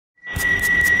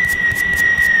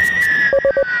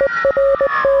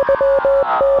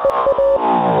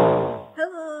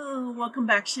Welcome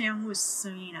back, Sharing with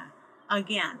Serena.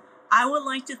 Again, I would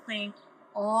like to thank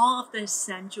all of the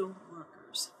essential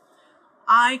workers.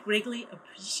 I greatly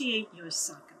appreciate your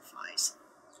sacrifice.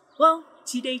 Well,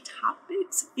 today's topic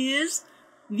is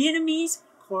Vietnamese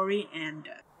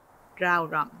coriander. Rau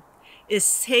ram. It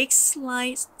tastes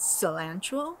like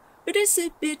cilantro, but it's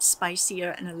a bit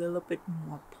spicier and a little bit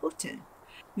more potent.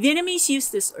 Vietnamese use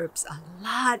these herbs a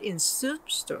lot in soup,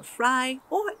 stir fry,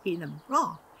 or eat them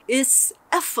raw. It's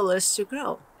effortless to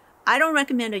grow. I don't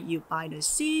recommend that you buy the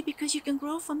seed because you can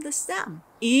grow from the stem,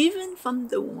 even from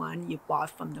the one you bought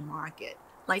from the market,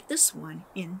 like this one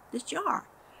in the jar.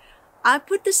 I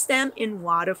put the stem in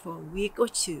water for a week or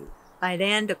two. By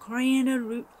then, the coriander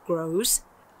root grows.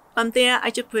 From there, I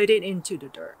just put it into the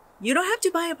dirt. You don't have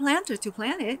to buy a planter to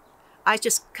plant it. I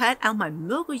just cut out my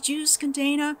milk or juice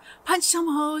container, punch some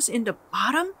holes in the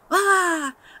bottom.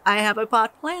 Ah! I have a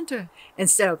pot planter.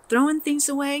 Instead of throwing things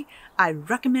away, I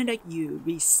recommend that you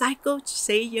recycle to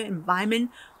save your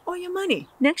environment or your money.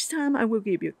 Next time, I will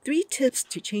give you 3 tips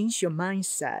to change your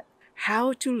mindset.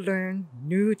 How to learn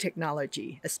new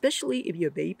technology, especially if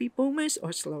you're baby boomers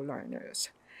or slow learners.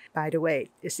 By the way,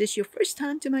 is this your first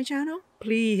time to my channel?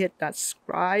 Please hit that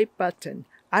subscribe button.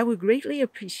 I would greatly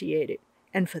appreciate it.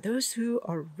 And for those who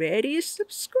already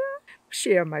subscribed,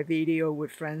 share my video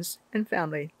with friends and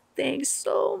family. Thanks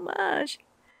so much.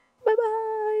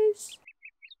 Bye-bye.